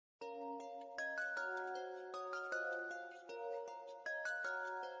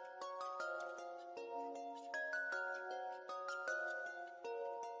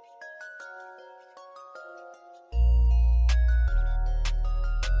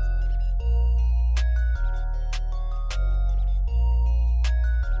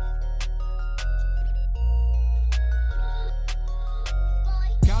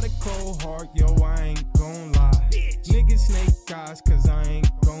yo, I ain't gon' lie. Niggas snake eyes, cause I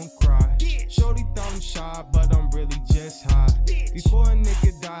ain't gon' cry. Shorty thought I'm shy, but I'm really just high. Before a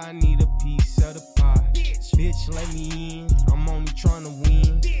nigga die, I need a piece of the pie. Bitch, let me in, I'm only tryna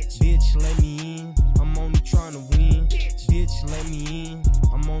win. Bitch, let me in, I'm only tryna win. Bitch, let me in,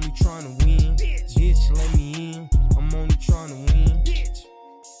 I'm only tryna win. Bitch, let me in, I'm only tryna win.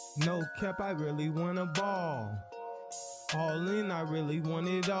 No cap, I really wanna ball. All in, I really want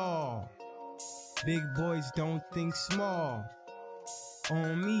it all. Big boys don't think small.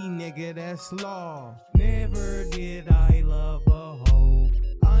 On me, nigga, that's law. Never did I love a hoe.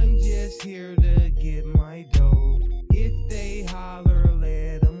 I'm just here to get my dough. If they holler,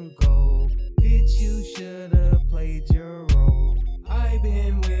 let them go. Bitch, you should've played your role. I've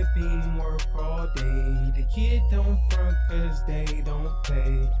been whipping work all day. The kid don't front cause they don't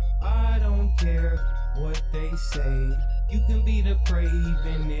pay. I don't care what they say. You can be the prey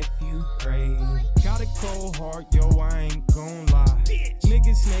even if you pray. Got a cold heart, yo, I ain't gon' lie.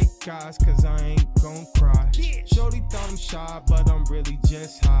 Niggas snake eyes, cause I ain't gon' cry. Shorty thought I'm shy, but I'm really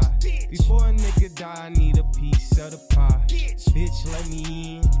just high. Before a nigga die, I need a piece of the pie. Bitch, let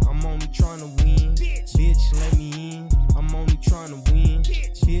me in, I'm only tryna win. Bitch, let me in, I'm only tryna win.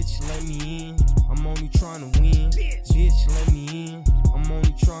 Bitch, let me in, I'm only tryna win. Bitch, let me in, I'm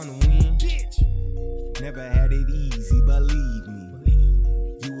only tryna win. Never had it easy, believe me.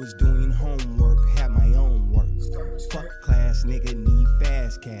 You was doing homework, had my own work. Fuck class, nigga, need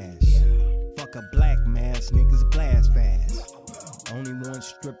fast cash. Fuck a black mask, niggas blast fast. Only want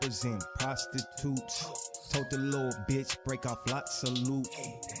strippers and prostitutes. Told the little bitch, break off lots of loot.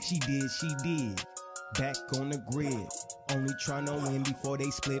 She did. Back on the grid. Only tryna win before they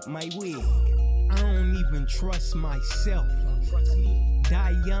split my wig. I don't even trust myself.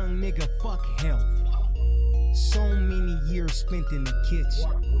 Die young, nigga, fuck health. So many years spent in the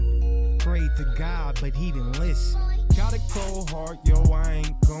kitchen. Prayed to God, but he didn't listen. Got a cold heart, yo, I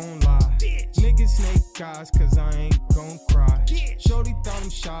ain't gon' lie. Niggas snake eyes, cause I ain't gon' cry. Shorty thought I'm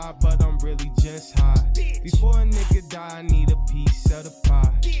shy, but I'm really just high. Before a nigga die, I need a piece of the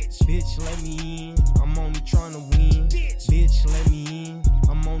pie. Bitch, let me in, I'm only tryna win. Bitch, let me in,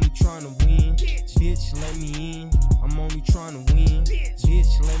 I'm only tryna win. Bitch, let me in, I'm only tryna win.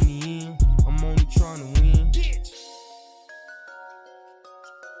 Bitch, let me in, I'm only tryna win.